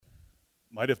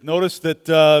Might have noticed that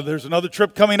there's another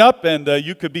trip coming up, and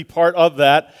you could be part of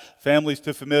that. Families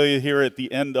to Familia here at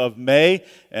the end of May,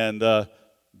 and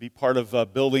be part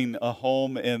of building a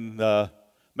home in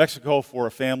Mexico for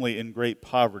a family in great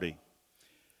poverty.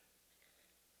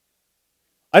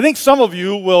 I think some of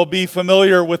you will be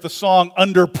familiar with the song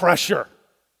Under Pressure.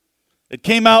 It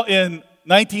came out in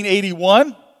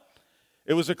 1981.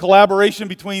 It was a collaboration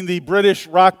between the British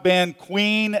rock band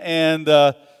Queen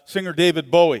and singer David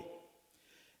Bowie.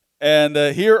 And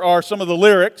here are some of the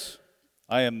lyrics.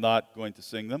 I am not going to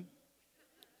sing them.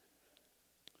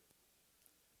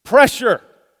 Pressure,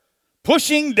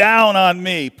 pushing down on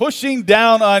me, pushing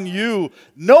down on you,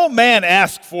 no man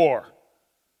asked for.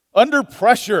 Under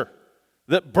pressure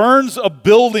that burns a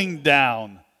building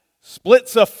down,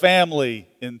 splits a family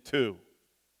in two.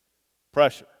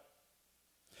 Pressure.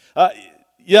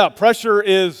 Pressure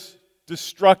is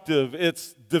destructive,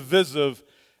 it's divisive,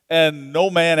 and no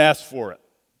man asked for it.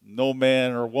 No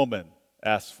man or woman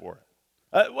asks for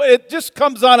it. It just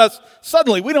comes on us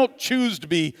suddenly. We don't choose to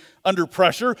be under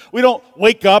pressure. We don't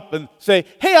wake up and say,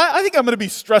 hey, I think I'm going to be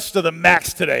stressed to the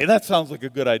max today. That sounds like a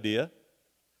good idea.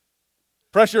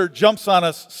 Pressure jumps on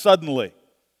us suddenly.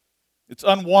 It's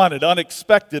unwanted,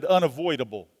 unexpected,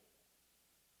 unavoidable.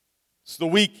 It's the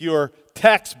week your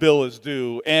tax bill is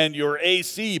due and your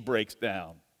AC breaks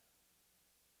down.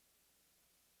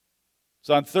 It's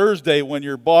on Thursday when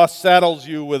your boss saddles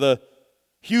you with a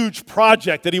huge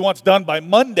project that he wants done by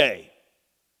Monday.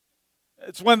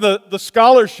 It's when the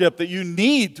scholarship that you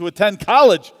need to attend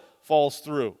college falls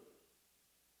through.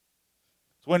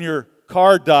 It's when your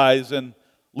car dies and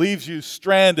leaves you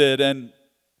stranded and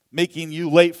making you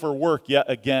late for work yet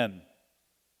again.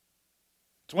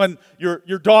 It's when your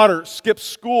daughter skips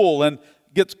school and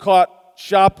gets caught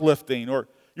shoplifting, or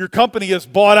your company is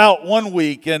bought out one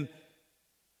week and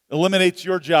eliminates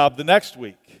your job the next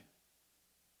week.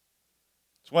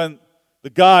 It's when the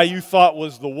guy you thought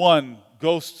was the one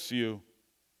ghosts you.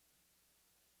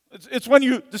 It's when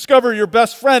you discover your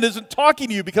best friend isn't talking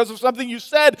to you because of something you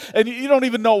said and you don't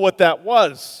even know what that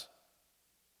was.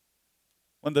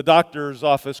 When the doctor's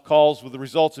office calls with the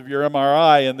results of your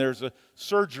MRI and there's a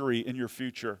surgery in your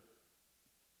future.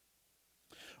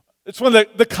 It's when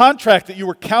the contract that you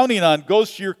were counting on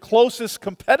goes to your closest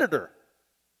competitor.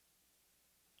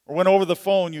 Or when over the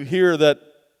phone you hear that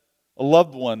a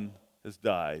loved one has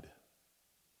died.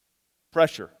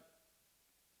 Pressure.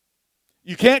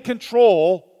 You can't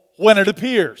control when it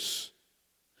appears,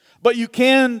 but you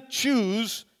can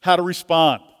choose how to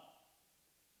respond.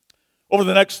 Over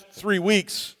the next 3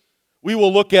 weeks, we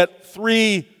will look at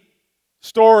 3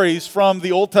 stories from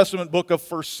the Old Testament book of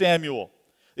 1 Samuel.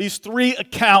 These 3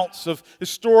 accounts of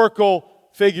historical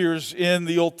figures in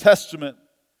the Old Testament.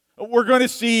 We're going to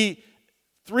see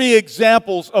 3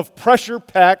 examples of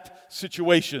pressure-packed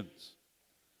situations.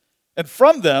 And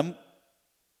from them,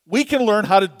 we can learn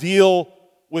how to deal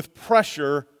with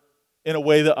pressure in a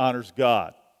way that honors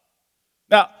God.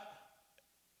 Now,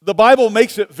 the Bible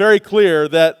makes it very clear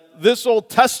that this Old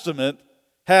Testament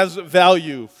has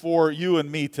value for you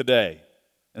and me today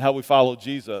and how we follow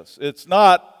Jesus. It's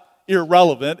not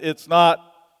irrelevant, it's not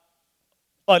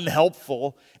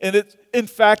unhelpful, and it's in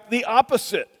fact the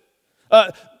opposite.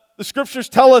 The scriptures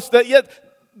tell us that yet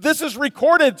this is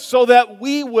recorded so that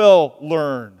we will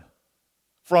learn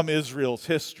from Israel's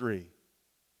history,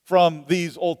 from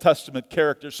these Old Testament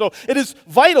characters. So it is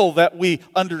vital that we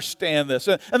understand this.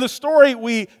 And the story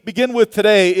we begin with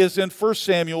today is in 1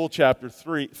 Samuel chapter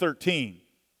 13.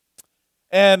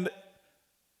 And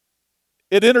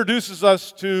it introduces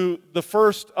us to the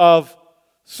first of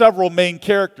several main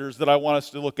characters that I want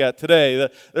us to look at today.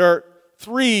 There are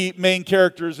 3 main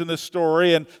characters in this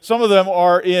story, and some of them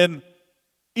are in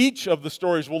each of the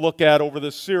stories we'll look at over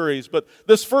this series. But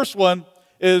this first one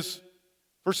is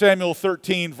 1 Samuel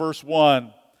 13, verse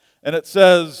 1, and it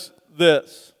says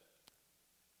this: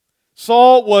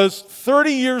 Saul was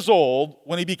 30 years old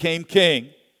when he became king,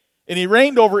 and he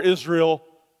reigned over Israel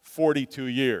 42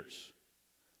 years.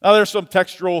 Now there's some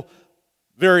textual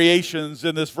variations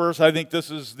in this verse. I think this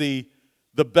is the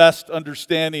best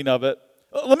understanding of it.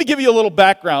 Let me give you a little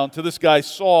background to this guy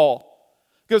Saul,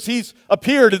 because he's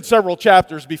appeared in several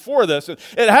chapters before this. It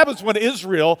happens when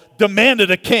Israel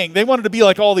demanded a king. They wanted to be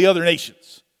like all the other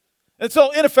nations. And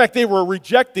so, in effect, they were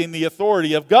rejecting the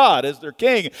authority of God as their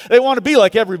king. They want to be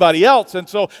like everybody else, and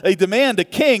so they demand a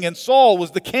king, and Saul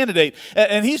was the candidate.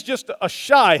 And he's just a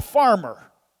shy farmer.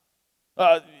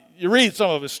 You read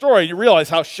some of his story, and you realize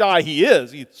how shy he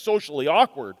is. He's socially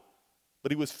awkward,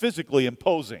 but he was physically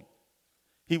imposing.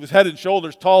 He was head and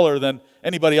shoulders taller than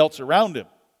anybody else around him.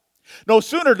 No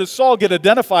sooner does Saul get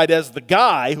identified as the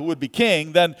guy who would be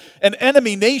king than an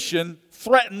enemy nation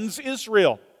threatens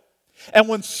Israel. And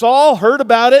when Saul heard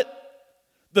about it,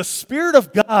 the Spirit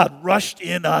of God rushed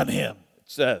in on him, it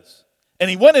says, and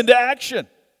he went into action.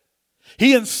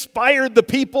 He inspired the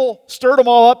people, stirred them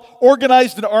all up,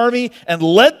 organized an army, and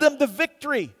led them to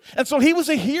victory. And so he was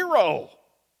a hero.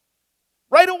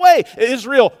 Right away,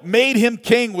 Israel made him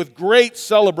king with great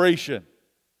celebration.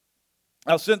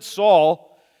 Now, since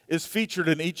Saul is featured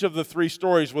in each of the three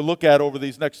stories we'll look at over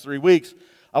these next 3 weeks,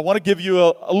 I want to give you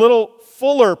a little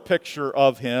fuller picture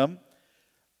of him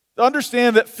to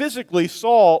understand that physically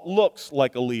Saul looks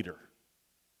like a leader.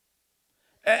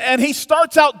 And he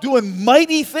starts out doing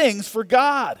mighty things for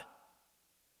God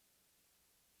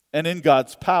and in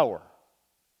God's power.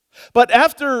 But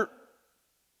after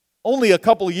only a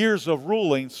couple of years of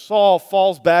ruling, Saul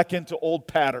falls back into old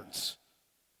patterns.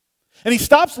 And he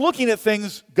stops looking at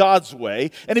things God's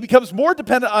way, and he becomes more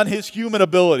dependent on his human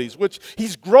abilities, which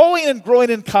he's growing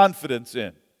in confidence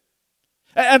in.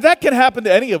 And that can happen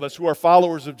to any of us who are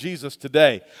followers of Jesus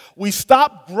today. We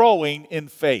stop growing in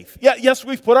faith. Yes,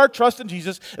 we've put our trust in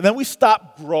Jesus, and then we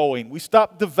stop growing. We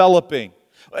stop developing.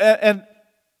 And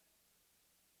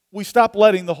we stop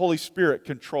letting the Holy Spirit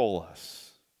control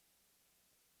us.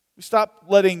 We stop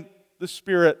letting the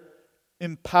Spirit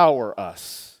empower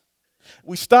us.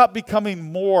 We stop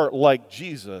becoming more like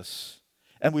Jesus,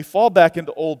 and we fall back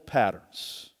into old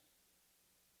patterns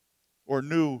or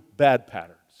new bad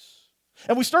patterns.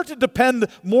 And we start to depend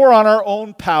more on our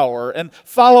own power and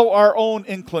follow our own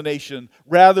inclination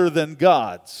rather than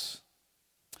God's.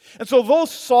 And so though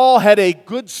Saul had a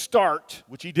good start,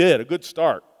 which he did, a good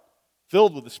start,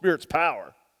 filled with the Spirit's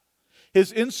power,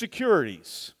 his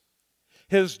insecurities,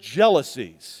 his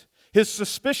jealousies, his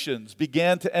suspicions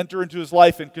began to enter into his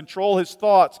life and control his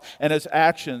thoughts and his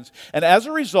actions. And as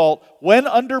a result, when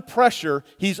under pressure,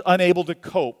 he's unable to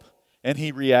cope and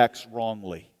he reacts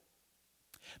wrongly.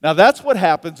 Now, that's what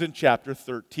happens in chapter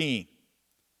 13.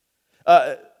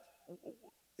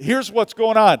 Here's what's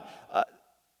going on.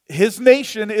 His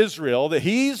nation, Israel, that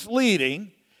he's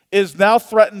leading, is now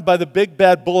threatened by the big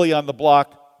bad bully on the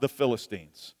block, the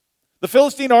Philistines. The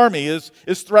Philistine army is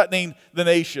threatening the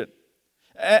nation.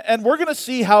 And we're going to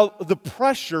see how the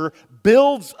pressure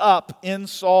builds up in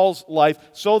Saul's life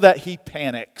so that he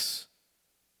panics.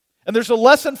 And there's a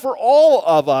lesson for all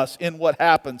of us in what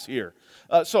happens here.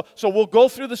 So we'll go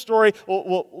through the story,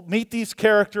 we'll meet these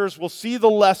characters, we'll see the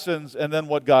lessons, and then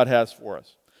what God has for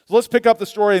us. So let's pick up the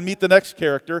story and meet the next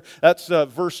character. That's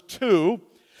verse 2.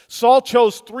 Saul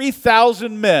chose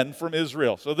 3,000 men from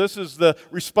Israel. So this is the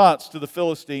response to the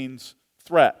Philistines'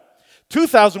 threat.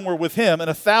 2,000 were with him, and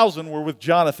 1,000 were with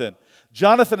Jonathan.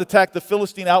 Jonathan attacked the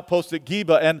Philistine outpost at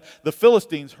Geba, and the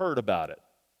Philistines heard about it.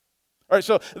 All right,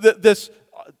 so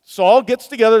Saul gets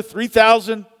together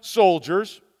 3,000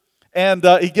 soldiers, and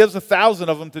he gives 1,000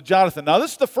 of them to Jonathan. Now,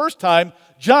 this is the first time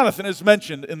Jonathan is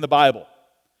mentioned in the Bible.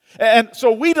 And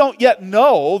so we don't yet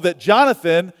know that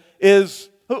Jonathan is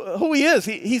who he is.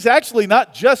 He's actually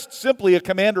not just simply a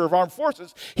commander of armed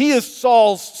forces. He is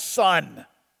Saul's son.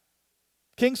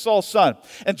 King Saul's son.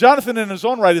 And Jonathan in his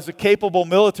own right is a capable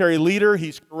military leader.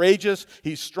 He's courageous,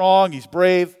 he's strong, he's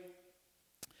brave.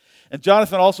 And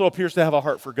Jonathan also appears to have a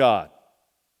heart for God.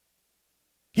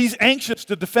 He's anxious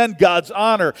to defend God's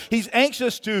honor. He's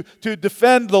anxious to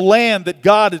defend the land that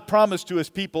God had promised to his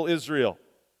people Israel.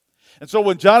 And so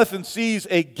when Jonathan sees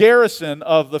a garrison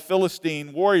of the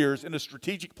Philistine warriors in a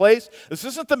strategic place, this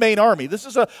isn't the main army. This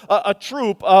is a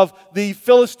troop of the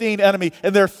Philistine enemy,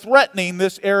 and they're threatening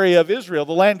this area of Israel,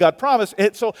 the land God promised.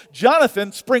 So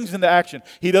Jonathan springs into action.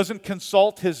 He doesn't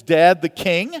consult his dad, the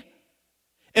king.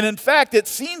 And in fact, it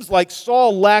seems like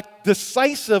Saul lacked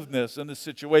decisiveness in this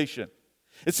situation.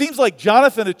 It seems like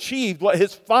Jonathan achieved what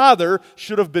his father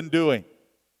should have been doing.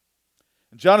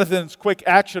 And Jonathan's quick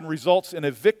action results in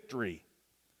a victory.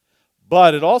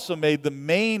 But it also made the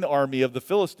main army of the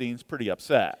Philistines pretty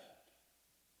upset.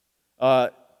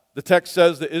 The text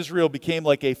says that Israel became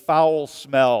like a foul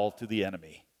smell to the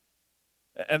enemy.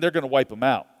 And they're going to wipe them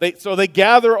out. So they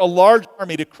gather a large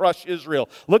army to crush Israel.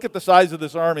 Look at the size of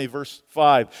this army, verse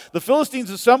 5. The Philistines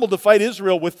assembled to fight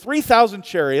Israel with 3,000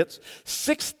 chariots,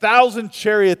 6,000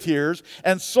 charioteers,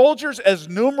 and soldiers as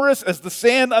numerous as the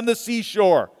sand on the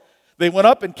seashore. They went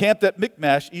up and camped at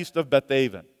Michmash, east of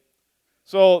Beth-aven.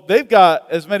 So they've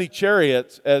got as many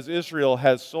chariots as Israel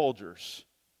has soldiers,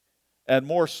 and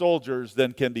more soldiers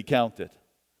than can be counted.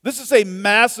 This is a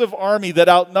massive army that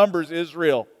outnumbers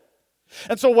Israel.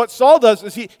 And so what Saul does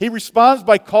is he responds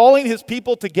by calling his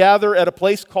people to gather at a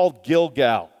place called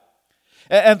Gilgal.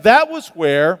 And that was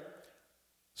where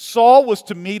Saul was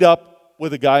to meet up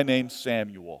with a guy named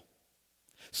Samuel.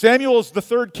 Samuel is the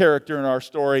third character in our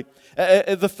story,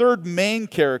 the third main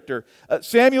character.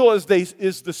 Samuel is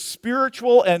the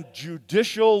spiritual and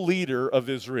judicial leader of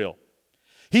Israel.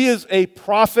 He is a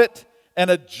prophet and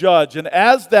a judge, and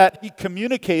as that, he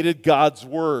communicated God's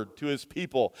word to his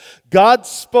people. God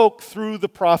spoke through the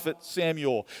prophet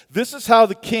Samuel. This is how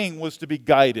the king was to be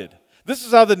guided. This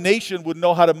is how the nation would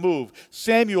know how to move.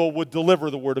 Samuel would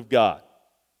deliver the word of God.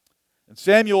 And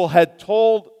Samuel had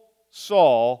told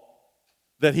Saul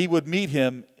that he would meet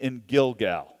him in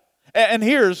Gilgal. And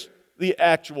here's the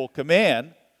actual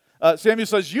command. Samuel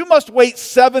says, "You must wait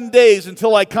 7 days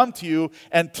until I come to you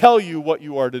and tell you what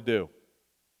you are to do."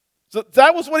 So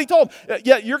that was what he told him.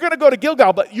 Yeah, you're going to go to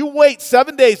Gilgal, but you wait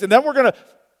 7 days, and then we're going to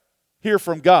hear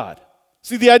from God.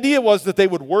 See, the idea was that they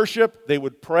would worship, they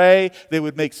would pray, they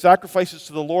would make sacrifices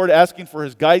to the Lord, asking for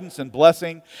his guidance and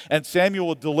blessing, and Samuel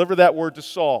would deliver that word to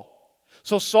Saul.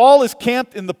 So Saul is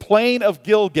camped in the plain of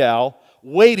Gilgal,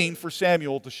 waiting for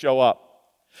Samuel to show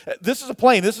up. This is a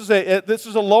plain. This is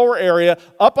a lower area.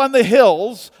 Up on the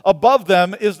hills, above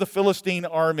them is the Philistine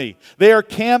army. They are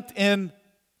camped in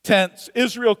tents.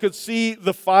 Israel could see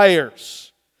the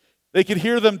fires. They could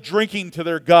hear them drinking to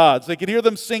their gods. They could hear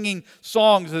them singing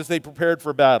songs as they prepared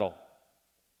for battle.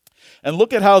 And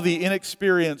look at how the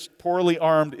inexperienced, poorly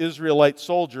armed Israelite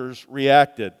soldiers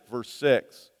reacted. Verse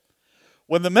 6.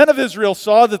 When the men of Israel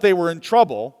saw that they were in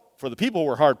trouble, for the people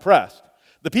were hard-pressed,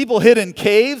 the people hid in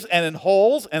caves and in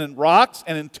holes and in rocks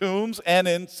and in tombs and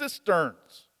in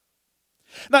cisterns.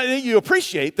 Now, you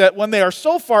appreciate that when they are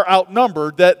so far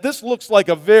outnumbered that this looks like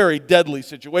a very deadly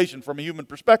situation from a human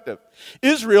perspective.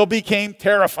 Israel became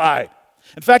terrified.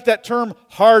 In fact, that term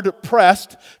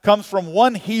hard-pressed comes from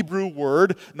one Hebrew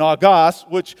word, nagas,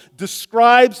 which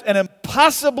describes an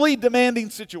impossibly demanding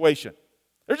situation.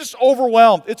 They're just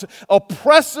overwhelmed. It's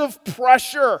oppressive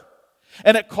pressure.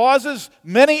 And it causes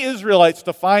many Israelites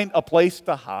to find a place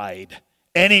to hide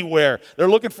anywhere. They're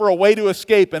looking for a way to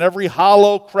escape in every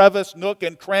hollow, crevice, nook,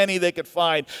 and cranny they could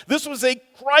find. This was a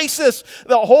crisis.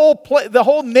 The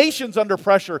whole nation's under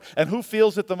pressure. And who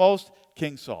feels it the most?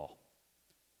 King Saul.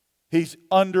 He's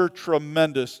under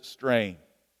tremendous strain.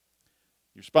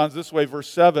 He responds this way, verse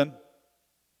 7.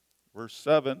 Verse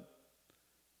 7.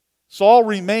 Saul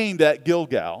remained at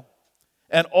Gilgal,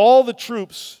 and all the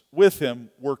troops with him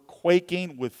were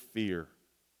quaking with fear.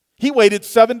 He waited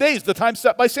 7 days, the time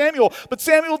set by Samuel. But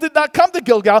Samuel did not come to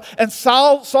Gilgal, and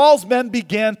Saul's men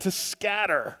began to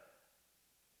scatter.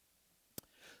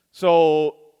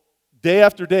 So day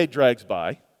after day drags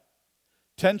by,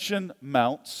 tension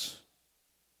mounts,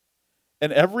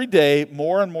 and every day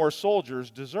more and more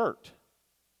soldiers desert.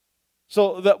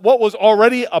 So that what was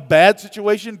already a bad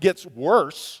situation gets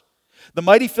worse. The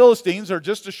mighty Philistines are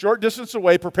just a short distance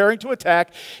away, preparing to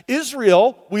attack.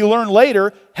 Israel, we learn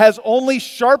later, has only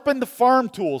sharpened farm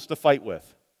tools to fight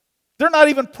with. They're not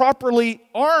even properly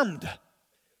armed.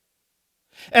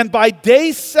 And by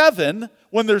day 7,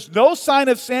 when there's no sign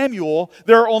of Samuel,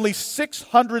 there are only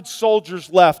 600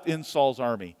 soldiers left in Saul's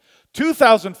army.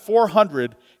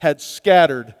 2,400 had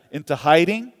scattered into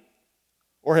hiding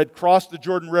or had crossed the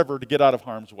Jordan River to get out of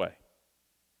harm's way.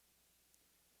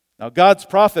 Now, God's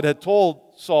prophet had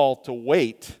told Saul to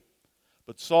wait,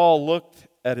 but Saul looked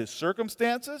at his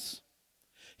circumstances,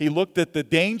 he looked at the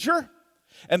danger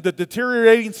and the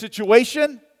deteriorating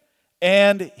situation,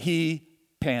 and he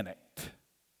panicked.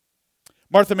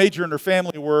 Martha Major and her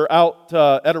family were out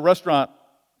at a restaurant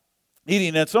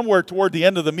eating, and somewhere toward the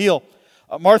end of the meal,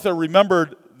 Martha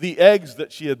remembered the eggs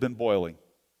that she had been boiling.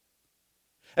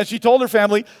 And she told her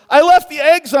family, "I left the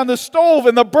eggs on the stove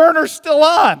and the burner's still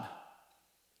on."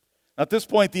 At this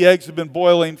point, the eggs had been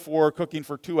cooking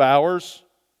for 2 hours.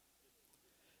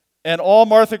 And all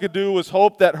Martha could do was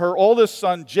hope that her oldest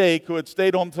son, Jake, who had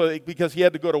stayed home because he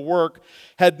had to go to work,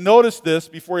 had noticed this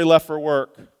before he left for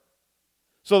work.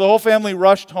 So the whole family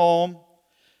rushed home,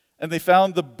 and they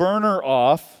found the burner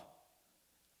off,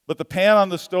 but the pan on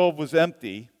the stove was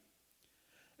empty,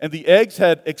 and the eggs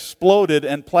had exploded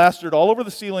and plastered all over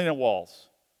the ceiling and walls.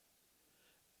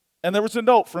 And there was a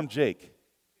note from Jake.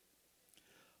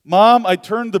 "Mom, I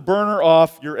turned the burner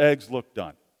off. Your eggs look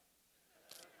done."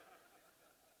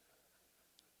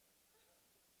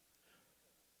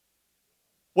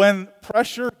 When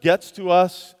pressure gets to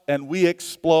us and we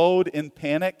explode in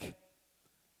panic,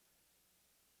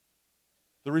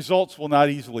 the results will not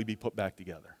easily be put back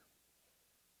together.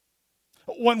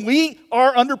 When we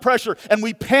are under pressure and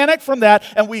we panic from that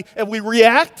and we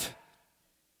react,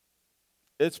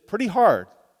 it's pretty hard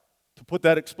to put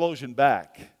that explosion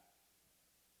back.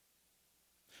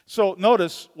 So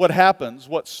notice what happens,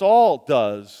 what Saul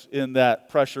does in that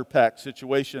pressure-packed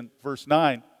situation, verse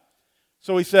 9.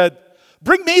 So he said,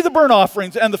 "Bring me the burnt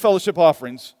offerings and the fellowship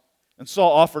offerings." And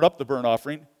Saul offered up the burnt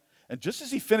offering. And just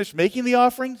as he finished making the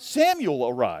offering, Samuel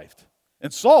arrived.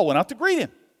 And Saul went out to greet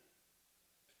him.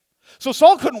 So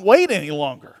Saul couldn't wait any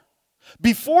longer.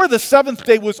 Before the seventh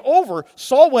day was over,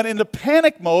 Saul went into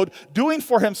panic mode, doing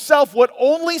for himself what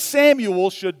only Samuel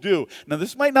should do. Now,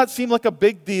 this might not seem like a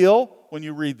big deal when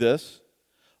you read this,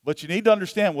 but you need to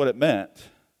understand what it meant.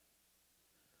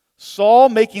 Saul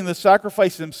making the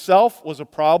sacrifice himself was a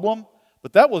problem,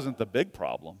 but that wasn't the big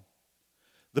problem.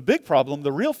 The big problem,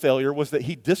 the real failure, was that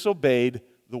he disobeyed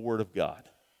the word of God.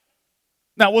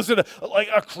 Now, was it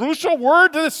a crucial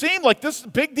word? Did it seem like this is a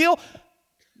big deal?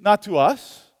 Not to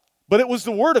us. But it was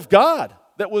the word of God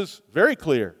that was very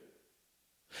clear.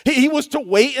 He was to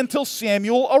wait until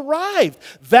Samuel arrived.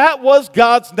 That was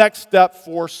God's next step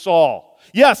for Saul.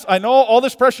 Yes, I know all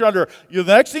this pressure under you.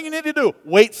 The next thing you need to do,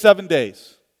 wait 7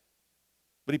 days.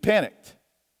 But he panicked.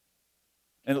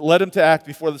 And it led him to act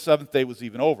before the seventh day was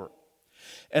even over.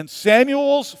 And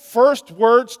Samuel's first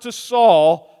words to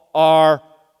Saul are,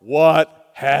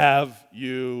 "What have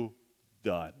you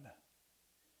done?"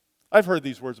 I've heard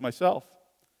these words myself.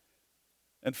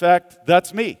 In fact,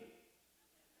 that's me.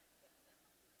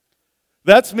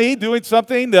 That's me doing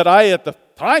something that I, at the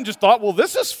time, just thought, well,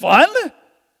 this is fun.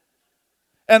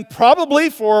 And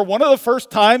probably for one of the first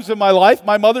times in my life,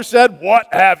 my mother said,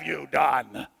 "What have you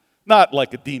done?" Not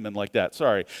like a demon like that,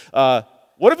 sorry.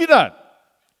 What have you done?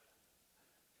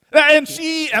 And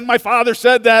she and my father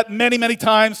said that many, many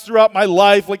times throughout my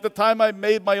life, like the time I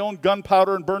made my own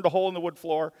gunpowder and burned a hole in the wood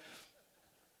floor.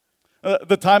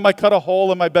 The time I cut a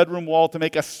hole in my bedroom wall to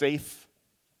make a safe.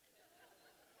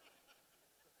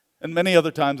 And many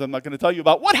other times I'm not going to tell you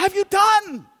about. What have you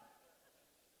done?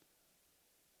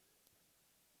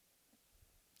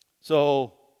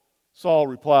 So Saul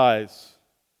replies,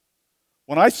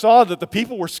 "When I saw that the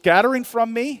people were scattering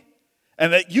from me,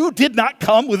 and that you did not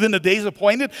come within the days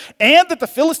appointed, and that the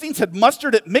Philistines had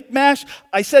mustered at Michmash,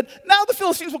 I said, now the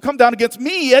Philistines will come down against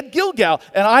me at Gilgal,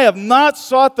 and I have not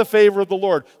sought the favor of the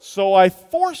Lord. So I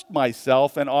forced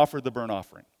myself and offered the burnt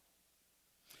offering."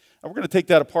 And we're going to take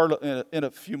that apart in a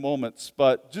few moments,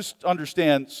 but just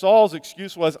understand, Saul's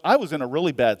excuse was, I was in a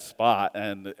really bad spot,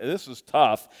 and this was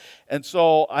tough, and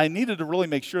so I needed to really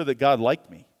make sure that God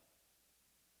liked me.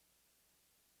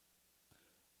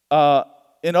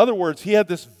 In other words, he had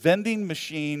this vending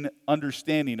machine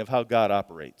understanding of how God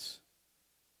operates.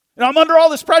 And I'm under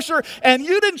all this pressure, and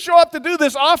you didn't show up to do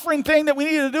this offering thing that we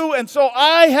needed to do, and so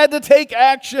I had to take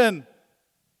action.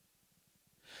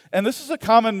 And this is a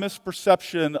common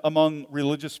misperception among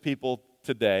religious people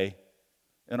today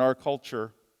in our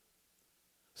culture.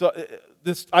 So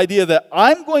this idea that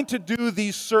I'm going to do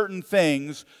these certain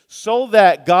things so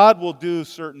that God will do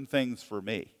certain things for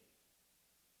me.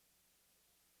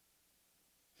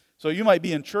 So you might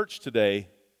be in church today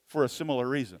for a similar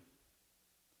reason.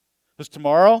 Because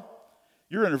tomorrow,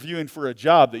 you're interviewing for a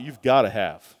job that you've got to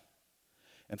have.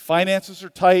 And finances are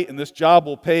tight, and this job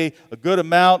will pay a good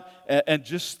amount. And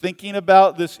just thinking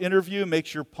about this interview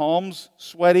makes your palms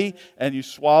sweaty, and you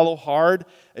swallow hard,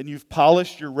 and you've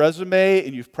polished your resume,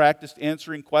 and you've practiced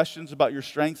answering questions about your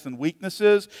strengths and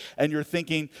weaknesses, and you're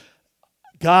thinking,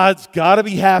 God's got to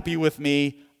be happy with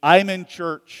me. I'm in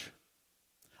church.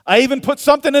 I even put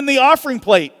something in the offering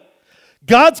plate.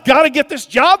 God's got to get this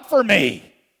job for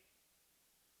me.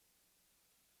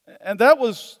 And that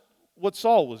was what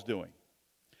Saul was doing.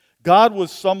 God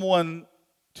was someone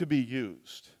to be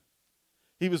used.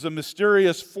 He was a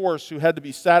mysterious force who had to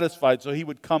be satisfied so he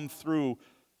would come through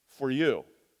for you.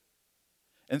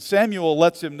 And Samuel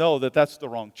lets him know that that's the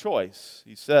wrong choice.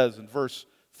 He says in verse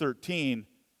 13,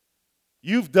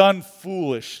 "You've done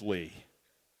foolishly.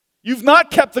 You've not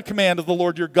kept the command of the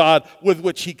Lord your God with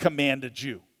which he commanded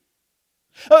you."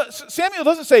 Samuel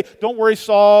doesn't say, "Don't worry,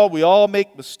 Saul, we all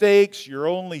make mistakes. You're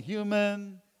only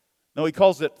human." No, he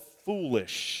calls it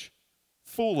foolish.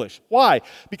 Foolish. Why?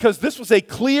 Because this was a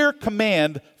clear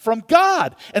command from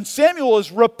God. And Samuel is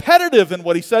repetitive in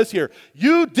what he says here.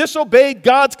 You disobeyed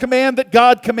God's command that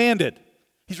God commanded.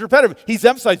 He's repetitive. He's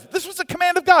emphasizing, this was a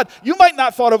command of God. You might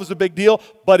not thought it was a big deal,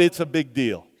 but it's a big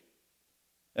deal.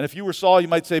 And if you were Saul, you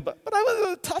might say, but I was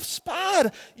in a tough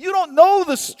spot. You don't know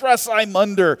the stress I'm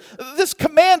under. This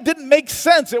command didn't make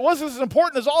sense. It wasn't as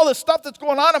important as all this stuff that's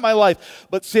going on in my life.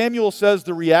 But Samuel says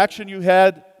the reaction you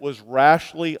had was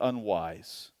rashly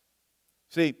unwise.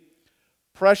 See,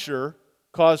 pressure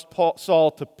caused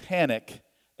Saul to panic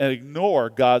and ignore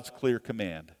God's clear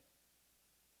command.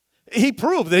 He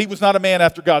proved that he was not a man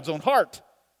after God's own heart.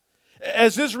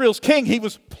 As Israel's king, he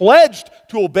was pledged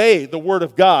to obey the word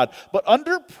of God. But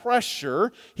under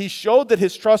pressure, he showed that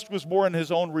his trust was more in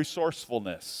his own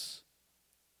resourcefulness.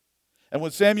 And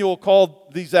when Samuel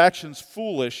called these actions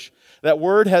foolish, that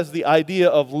word has the idea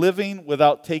of living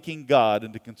without taking God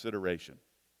into consideration.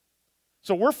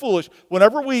 So we're foolish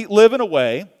whenever we live in a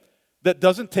way that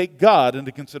doesn't take God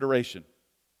into consideration.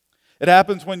 It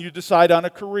happens when you decide on a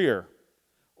career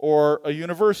or a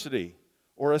university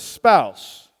or a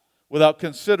spouse without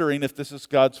considering if this is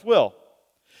God's will.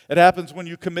 It happens when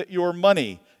you commit your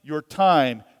money, your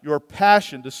time, your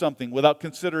passion to something without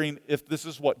considering if this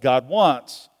is what God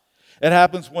wants. It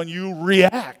happens when you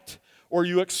react or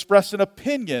you express an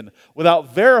opinion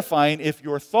without verifying if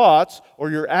your thoughts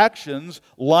or your actions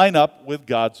line up with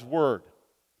God's word.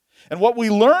 And what we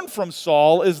learn from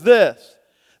Saul is this,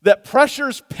 that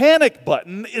pressure's panic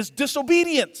button is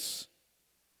disobedience.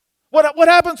 What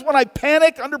happens when I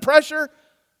panic under pressure?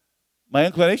 My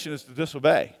inclination is to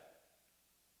disobey.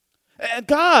 And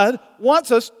God wants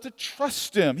us to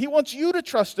trust Him. He wants you to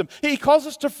trust Him. He calls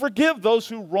us to forgive those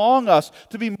who wrong us,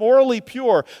 to be morally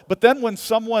pure. But then when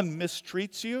someone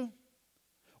mistreats you,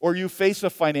 or you face a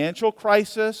financial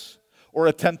crisis, or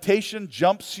a temptation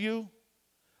jumps you,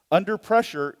 under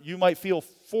pressure, you might feel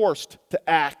forced to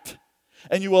act.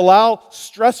 And you allow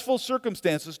stressful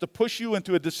circumstances to push you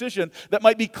into a decision that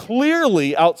might be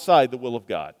clearly outside the will of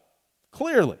God.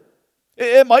 Clearly.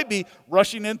 It might be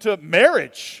rushing into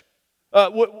marriage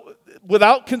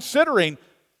without considering,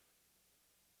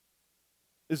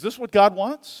 is this what God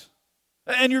wants?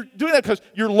 And you're doing that because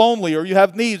you're lonely or you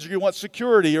have needs or you want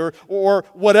security or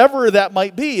whatever that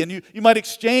might be. And you might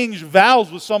exchange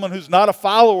vows with someone who's not a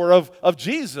follower of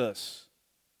Jesus.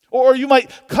 Or you might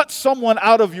cut someone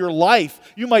out of your life.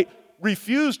 You might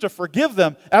refuse to forgive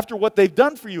them after what they've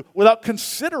done for you without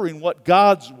considering what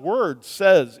God's word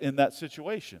says in that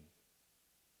situation.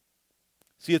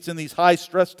 See, it's in these high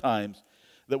stress times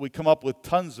that we come up with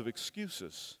tons of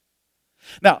excuses.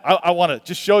 Now, I want to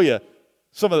just show you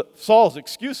some of Saul's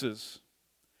excuses.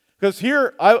 Because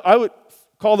here, I would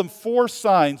call them 4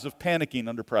 signs of panicking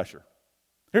under pressure.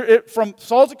 From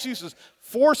Saul's excuses,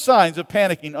 4 signs of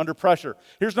panicking under pressure.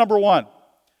 Here's number 1.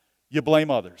 You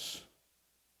blame others.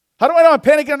 How do I know I'm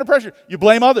panicking under pressure? You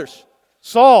blame others.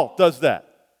 Saul does that.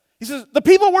 He says, the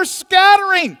people were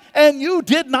scattering and you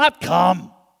did not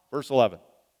come. Verse 11.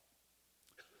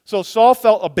 So Saul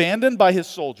felt abandoned by his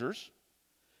soldiers.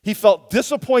 He felt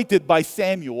disappointed by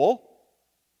Samuel.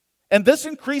 And this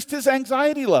increased his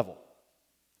anxiety level.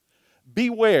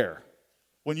 Beware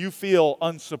when you feel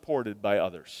unsupported by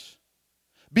others.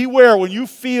 Beware when you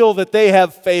feel that they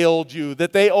have failed you,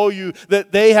 that they owe you,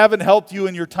 that they haven't helped you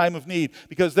in your time of need,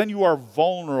 because then you are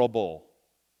vulnerable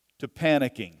to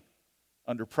panicking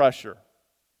under pressure.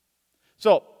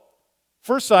 So,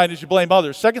 first sign is you blame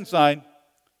others. Second sign,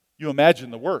 you imagine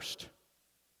the worst.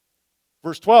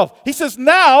 Verse 12, he says,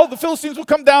 now the Philistines will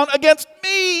come down against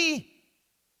me.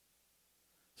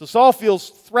 So Saul feels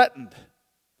threatened.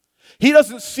 He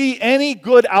doesn't see any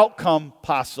good outcome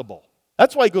possible.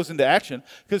 That's why he goes into action,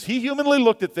 because he humanly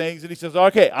looked at things and he says,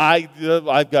 okay,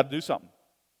 I've got to do something.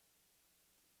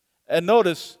 And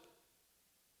notice,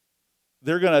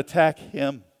 they're going to attack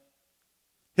him.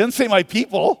 He doesn't say my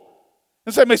people.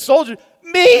 He doesn't say my soldiers.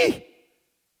 Me.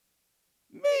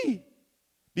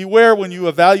 Beware when you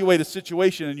evaluate a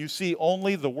situation and you see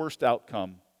only the worst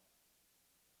outcome.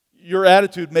 Your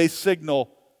attitude may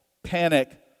signal panic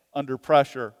under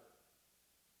pressure.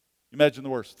 Imagine the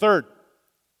worst. Third,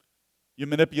 you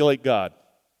manipulate God.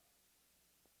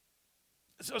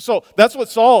 So that's what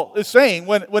Saul is saying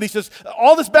when he says,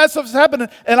 all this bad stuff is happening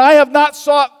and I have not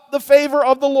sought the favor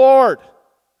of the Lord.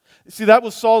 See, that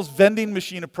was Saul's vending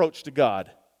machine approach to God.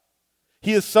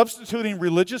 He is substituting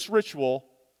religious ritual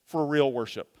for real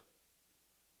worship.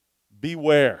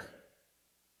 Beware.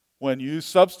 When you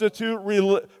substitute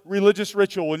religious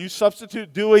ritual, when you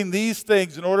substitute doing these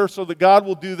things in order so that God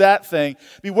will do that thing,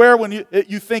 beware when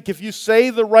you think if you say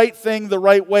the right thing the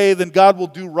right way, then God will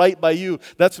do right by you.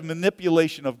 That's a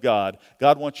manipulation of God.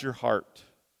 God wants your heart.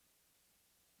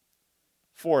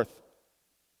 Fourth,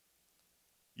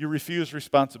 you refuse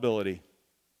responsibility.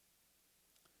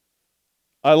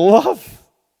 I love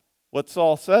what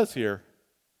Saul says here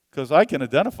because I can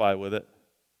identify with it.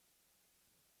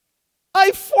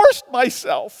 I forced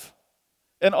myself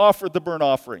and offered the burnt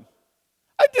offering.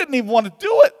 I didn't even want to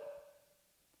do it.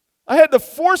 I had to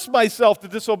force myself to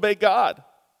disobey God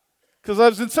because I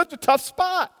was in such a tough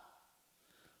spot.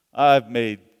 I've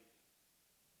made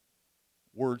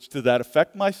words to that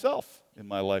effect myself in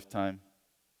my lifetime.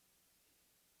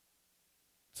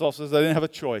 Saul says I didn't have a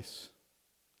choice.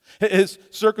 His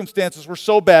circumstances were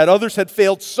so bad. Others had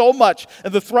failed so much,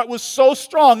 and the threat was so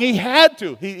strong, he had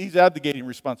to. He's abdicating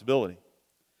responsibility.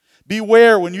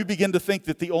 Beware when you begin to think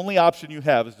that the only option you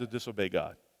have is to disobey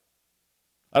God.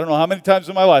 I don't know how many times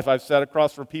in my life I've sat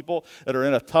across from people that are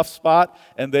in a tough spot,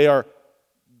 and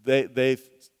they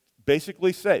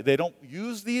basically say, they don't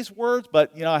use these words,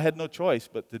 but I had no choice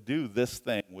but to do this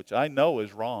thing, which I know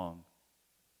is wrong.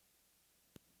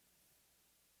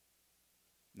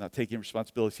 Not taking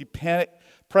responsibility. See,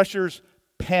 pressure's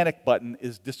panic button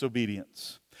is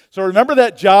disobedience. So remember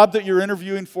that job that you're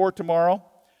interviewing for tomorrow?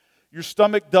 Your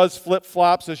stomach does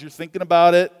flip-flops as you're thinking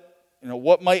about it.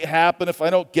 What might happen if I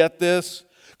don't get this?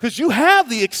 Because you have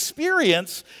the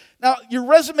experience. Now, your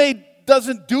resume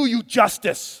doesn't do you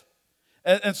justice.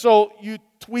 And so you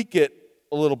tweak it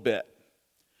a little bit.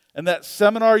 And that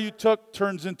seminar you took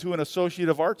turns into an Associate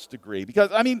of Arts degree.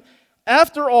 Because,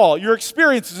 after all, your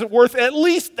experience isn't worth at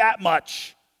least that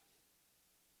much.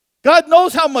 God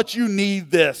knows how much you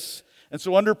need this. And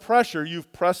so under pressure,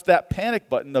 you've pressed that panic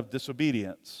button of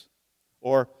disobedience.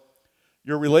 Or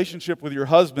your relationship with your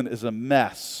husband is a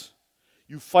mess.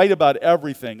 You fight about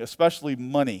everything, especially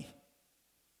money.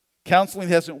 Counseling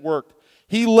hasn't worked.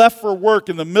 He left for work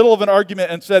in the middle of an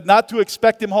argument and said not to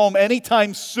expect him home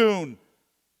anytime soon.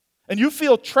 And you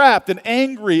feel trapped and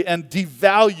angry and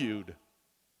devalued.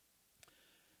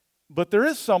 But there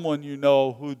is someone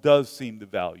who does seem to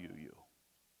value you.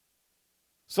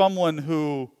 Someone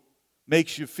who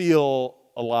makes you feel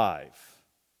alive.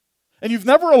 And you've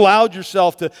never allowed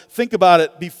yourself to think about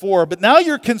it before, but now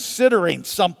you're considering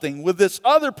something with this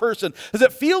other person, as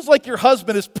it feels like your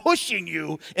husband is pushing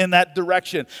you in that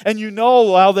direction. And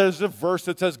there's a verse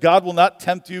that says, God will not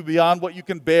tempt you beyond what you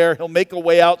can bear. He'll make a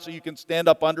way out so you can stand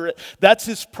up under it. That's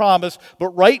His promise. But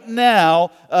right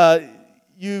now,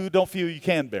 you don't feel you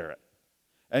can bear it.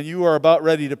 And you are about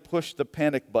ready to push the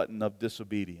panic button of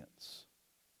disobedience.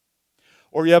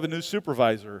 Or you have a new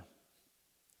supervisor,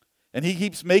 and he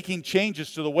keeps making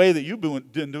changes to the way that you've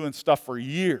been doing stuff for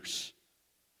years.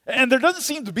 And there doesn't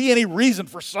seem to be any reason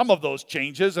for some of those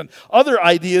changes, and other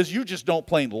ideas you just don't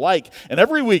plain like. And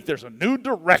every week there's a new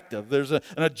directive, there's an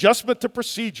adjustment to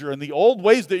procedure, and the old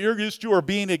ways that you're used to are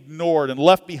being ignored and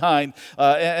left behind.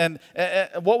 And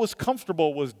what was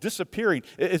comfortable was disappearing.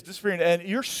 It's disappearing, and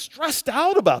you're stressed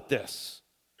out about this.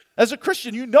 As a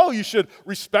Christian, you should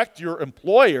respect your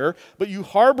employer, but you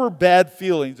harbor bad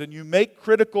feelings and you make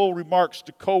critical remarks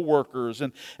to coworkers,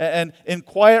 and in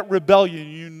quiet rebellion,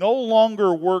 you no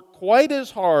longer work quite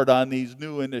as hard on these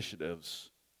new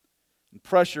initiatives. And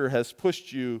pressure has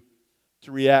pushed you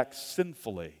to react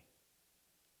sinfully.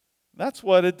 That's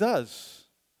what it does.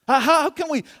 How can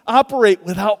we operate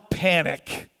without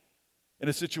panic in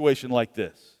a situation like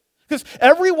this? Because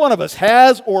every one of us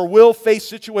has or will face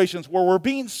situations where we're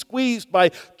being squeezed by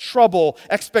trouble,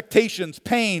 expectations,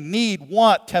 pain, need,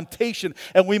 want, temptation.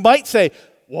 And we might say,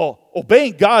 well,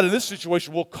 obeying God in this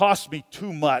situation will cost me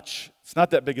too much. It's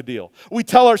not that big a deal. We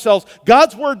tell ourselves,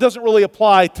 God's word doesn't really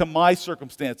apply to my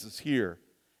circumstances here.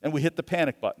 And we hit the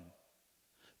panic button.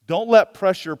 Don't let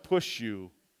pressure push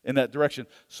you in that direction.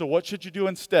 So what should you do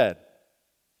instead?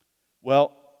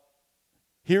 Well,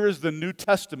 here is the New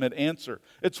Testament answer.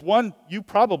 It's one you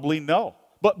probably know.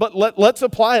 But let's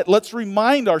apply it. Let's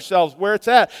remind ourselves where it's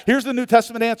at. Here's the New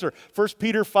Testament answer. 1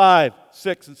 Peter 5,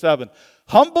 6, and 7.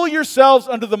 Humble yourselves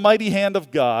under the mighty hand of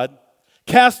God,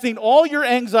 casting all your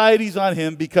anxieties on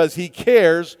Him because He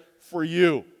cares for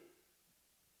you.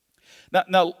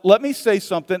 Now let me say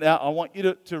something. I want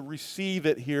you to receive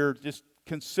it here. Just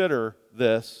consider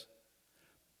this.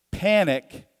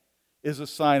 Panic is a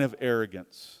sign of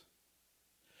arrogance.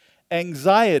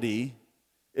 Anxiety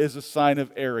is a sign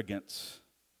of arrogance.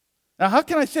 Now, how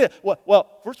can I say it? Well,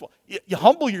 first of all, you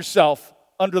humble yourself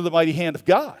under the mighty hand of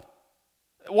God.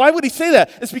 Why would He say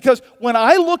that? It's because when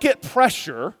I look at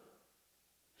pressure,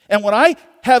 and when I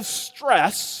have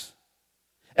stress,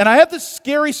 and I have this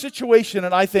scary situation,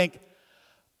 and I think,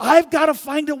 I've got to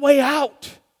find a way out.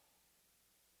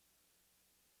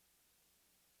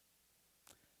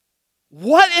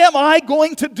 What am I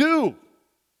going to do?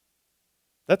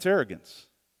 That's arrogance.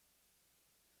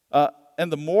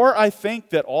 And the more I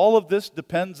think that all of this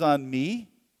depends on me,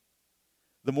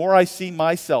 the more I see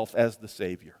myself as the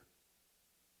Savior.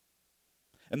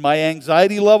 And my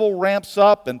anxiety level ramps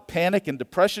up, and panic and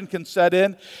depression can set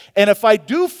in. And if I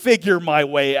do figure my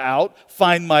way out,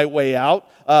 find my way out,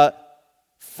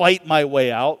 fight my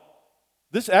way out,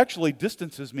 this actually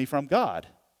distances me from God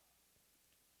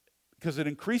because it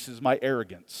increases my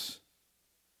arrogance.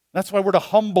 That's why we're to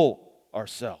humble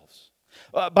ourselves.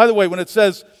 By the way, when it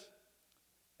says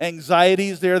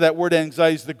anxieties there. That word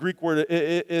anxiety is the Greek word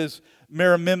is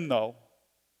merimimno.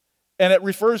 And it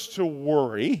refers to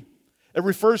worry. It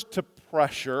refers to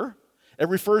pressure. It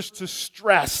refers to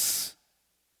stress.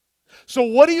 So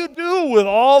what do you do with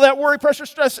all that worry, pressure,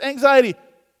 stress, anxiety?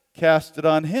 Cast it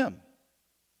on Him.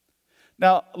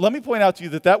 Now, let me point out to you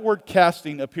that word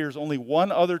casting appears only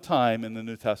one other time in the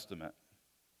New Testament.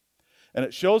 And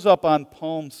it shows up on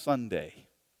Palm Sunday.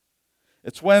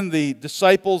 It's when the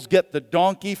disciples get the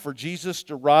donkey for Jesus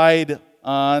to ride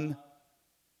on,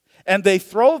 and they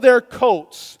throw their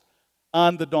coats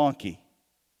on the donkey.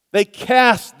 They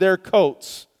cast their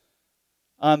coats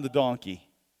on the donkey.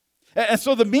 And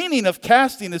so the meaning of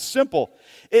casting is simple.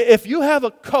 If you have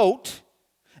a coat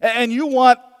and you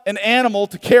want an animal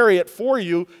to carry it for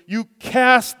you, you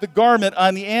cast the garment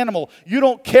on the animal. You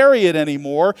don't carry it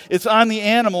anymore. It's on the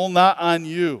animal, not on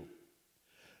you.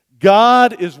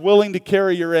 God is willing to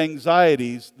carry your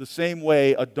anxieties the same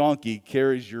way a donkey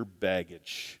carries your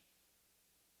baggage.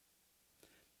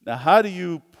 Now, how do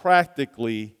you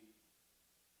practically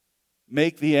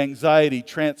make the anxiety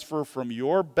transfer from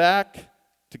your back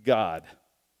to God?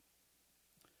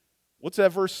 What's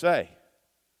that verse say?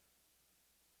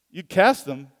 You cast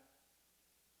them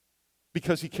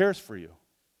because He cares for you.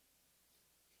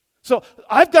 So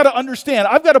I've got to understand,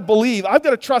 I've got to believe, I've got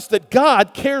to trust that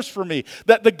God cares for me,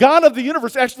 that the God of the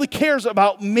universe actually cares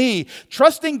about me.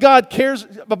 Trusting God cares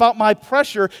about my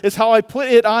pressure is how I put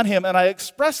it on Him, and I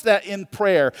express that in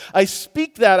prayer. I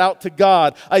speak that out to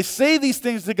God. I say these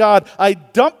things to God. I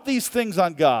dump these things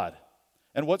on God.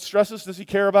 And what stresses does He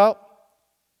care about?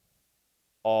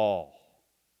 All.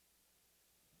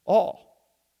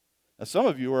 Now, some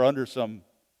of you are under some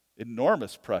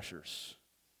enormous pressures.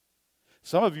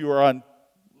 Some of you are on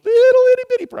little itty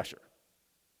bitty pressure.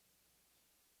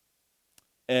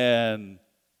 And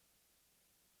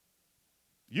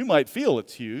you might feel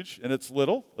it's huge and it's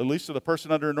little, at least to the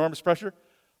person under enormous pressure.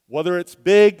 Whether it's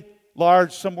big,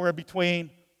 large, somewhere in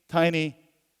between, tiny,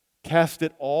 cast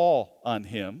it all on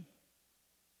Him.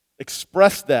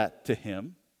 Express that to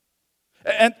Him.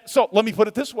 And so let me put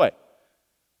it this way.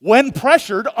 When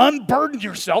pressured, unburden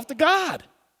yourself to God.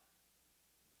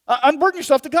 Unburden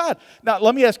yourself to God. Now,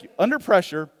 let me ask you, under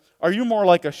pressure, are you more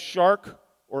like a shark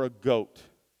or a goat?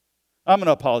 I'm going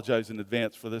to apologize in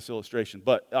advance for this illustration,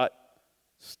 but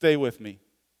stay with me.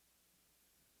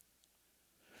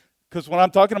 Because when I'm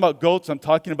talking about goats, I'm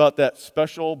talking about that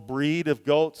special breed of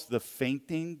goats, the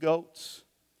fainting goats.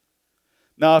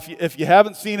 Now, if you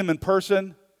haven't seen them in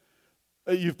person,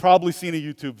 you've probably seen a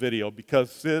YouTube video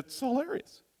because it's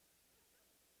hilarious.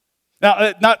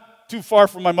 Now, not too far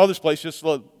from my mother's place, just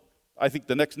I think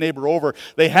the next neighbor over,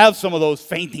 they have some of those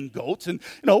fainting goats. And,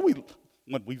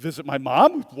 when we visit my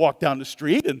mom, we walk down the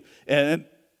street and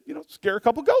scare a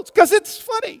couple goats because it's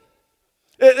funny.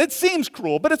 It seems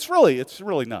cruel, but it's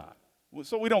really not.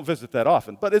 So we don't visit that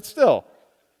often, but it's still.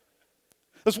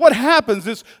 Because what happens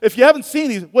is, if you haven't seen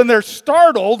these, when they're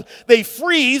startled, they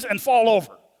freeze and fall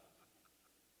over.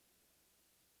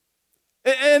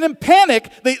 And in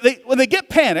panic, when they get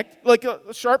panicked, like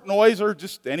a sharp noise or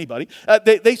just anybody,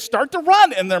 they start to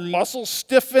run and their muscles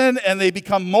stiffen and they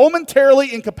become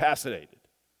momentarily incapacitated.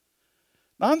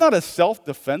 Now, I'm not a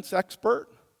self-defense expert,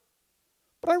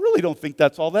 but I really don't think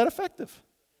that's all that effective.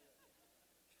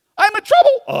 I'm in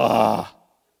trouble.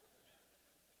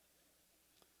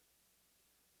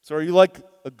 So are you like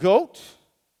a goat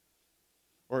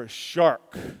or a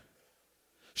shark?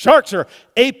 Sharks are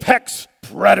apex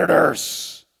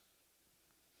predators.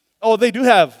 Oh, they do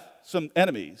have some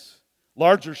enemies.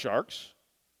 Larger sharks.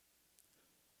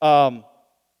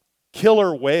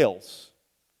 Killer whales.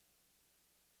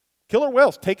 Killer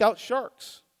whales take out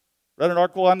sharks. Read an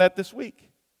article on that this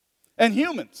week. And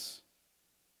humans.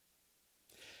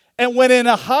 And when in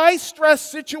a high-stress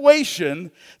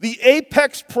situation, the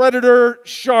apex predator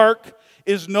shark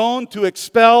is known to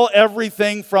expel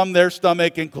everything from their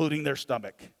stomach, including their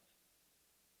stomach.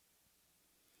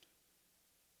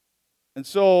 And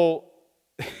so,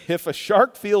 if a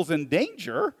shark feels in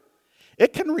danger,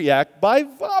 it can react by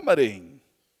vomiting.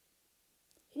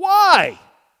 Why?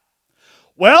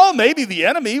 Well, maybe the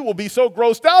enemy will be so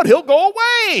grossed out, he'll go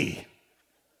away.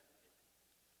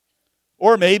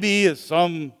 Or maybe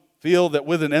some feel that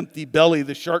with an empty belly,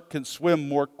 the shark can swim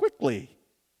more quickly.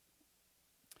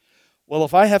 Well,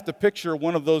 if I have to picture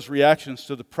one of those reactions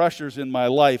to the pressures in my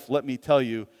life, let me tell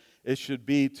you, it should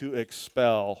be to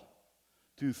expel,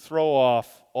 to throw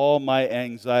off all my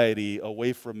anxiety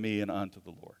away from me and onto the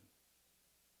Lord.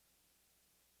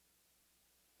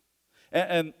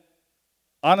 And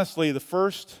honestly, the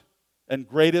first and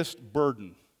greatest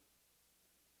burden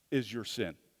is your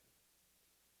sin.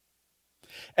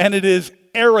 And it is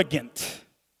arrogant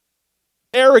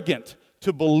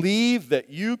to believe that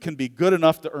you can be good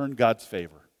enough to earn God's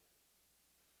favor.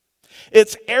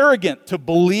 It's arrogant to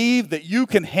believe that you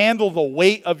can handle the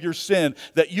weight of your sin,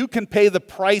 that you can pay the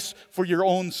price for your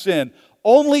own sin.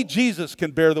 Only Jesus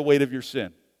can bear the weight of your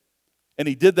sin. And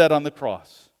he did that on the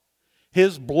cross.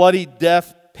 His bloody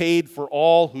death paid for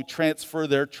all who transfer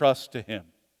their trust to him.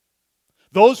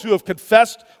 Those who have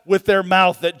confessed with their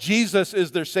mouth that Jesus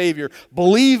is their Savior,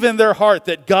 believe in their heart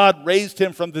that God raised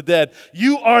him from the dead.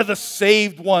 You are the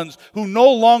saved ones who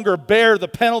no longer bear the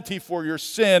penalty for your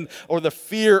sin or the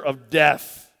fear of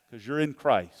death because you're in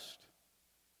Christ.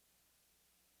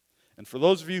 And for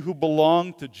those of you who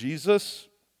belong to Jesus,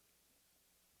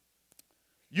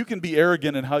 you can be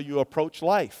arrogant in how you approach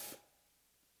life.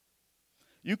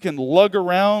 You can lug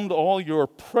around all your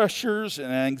pressures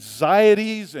and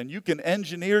anxieties, and you can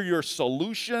engineer your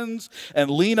solutions and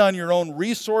lean on your own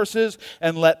resources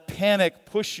and let panic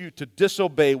push you to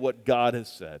disobey what God has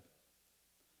said.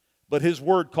 But his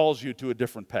word calls you to a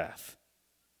different path.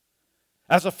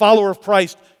 As a follower of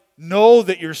Christ, know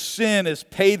that your sin is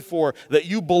paid for, that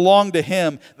you belong to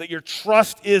him, that your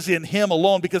trust is in him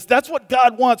alone, because that's what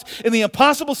God wants. In the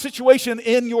impossible situation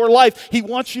in your life, he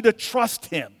wants you to trust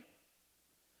him.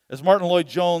 As Martin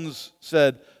Lloyd-Jones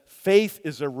said, faith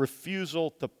is a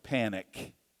refusal to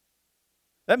panic.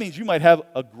 That means you might have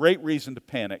a great reason to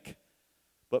panic,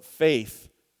 but faith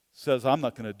says, I'm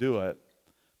not going to do it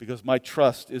because my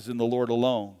trust is in the Lord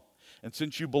alone. And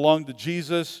since you belong to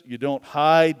Jesus, you don't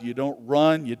hide, you don't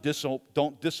run, you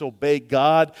don't disobey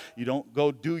God, you don't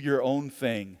go do your own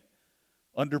thing.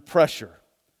 Under pressure,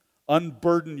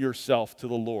 unburden yourself to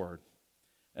the Lord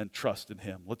and trust in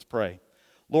him. Let's pray.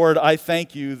 Lord, I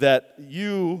thank you that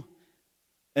you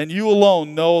and you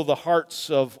alone know the hearts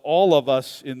of all of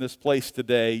us in this place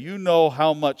today. You know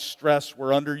how much stress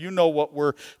we're under. You know what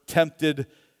we're tempted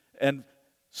and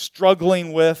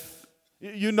struggling with.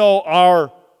 You know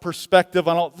our perspective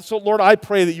on all. So, Lord, I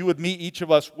pray that you would meet each of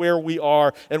us where we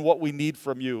are and what we need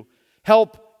from you.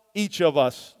 Help each of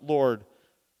us, Lord,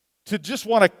 to just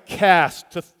want to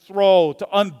cast, to throw, to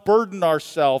unburden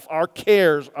ourselves, our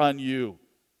cares on you.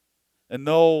 And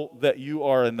know that you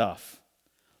are enough.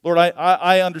 Lord,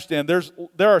 I understand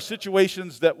there are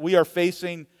situations that we are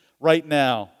facing right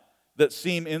now that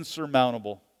seem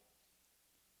insurmountable.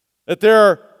 That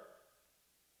there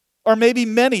are maybe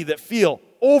many that feel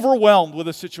overwhelmed with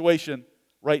a situation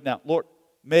right now. Lord,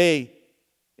 may,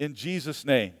 in Jesus'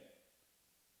 name,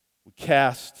 we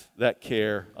cast that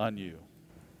care on you.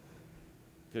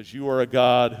 Because you are a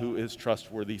God who is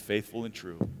trustworthy, faithful, and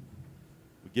true.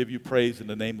 We give you praise in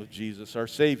the name of Jesus, our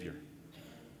Savior.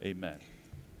 Amen.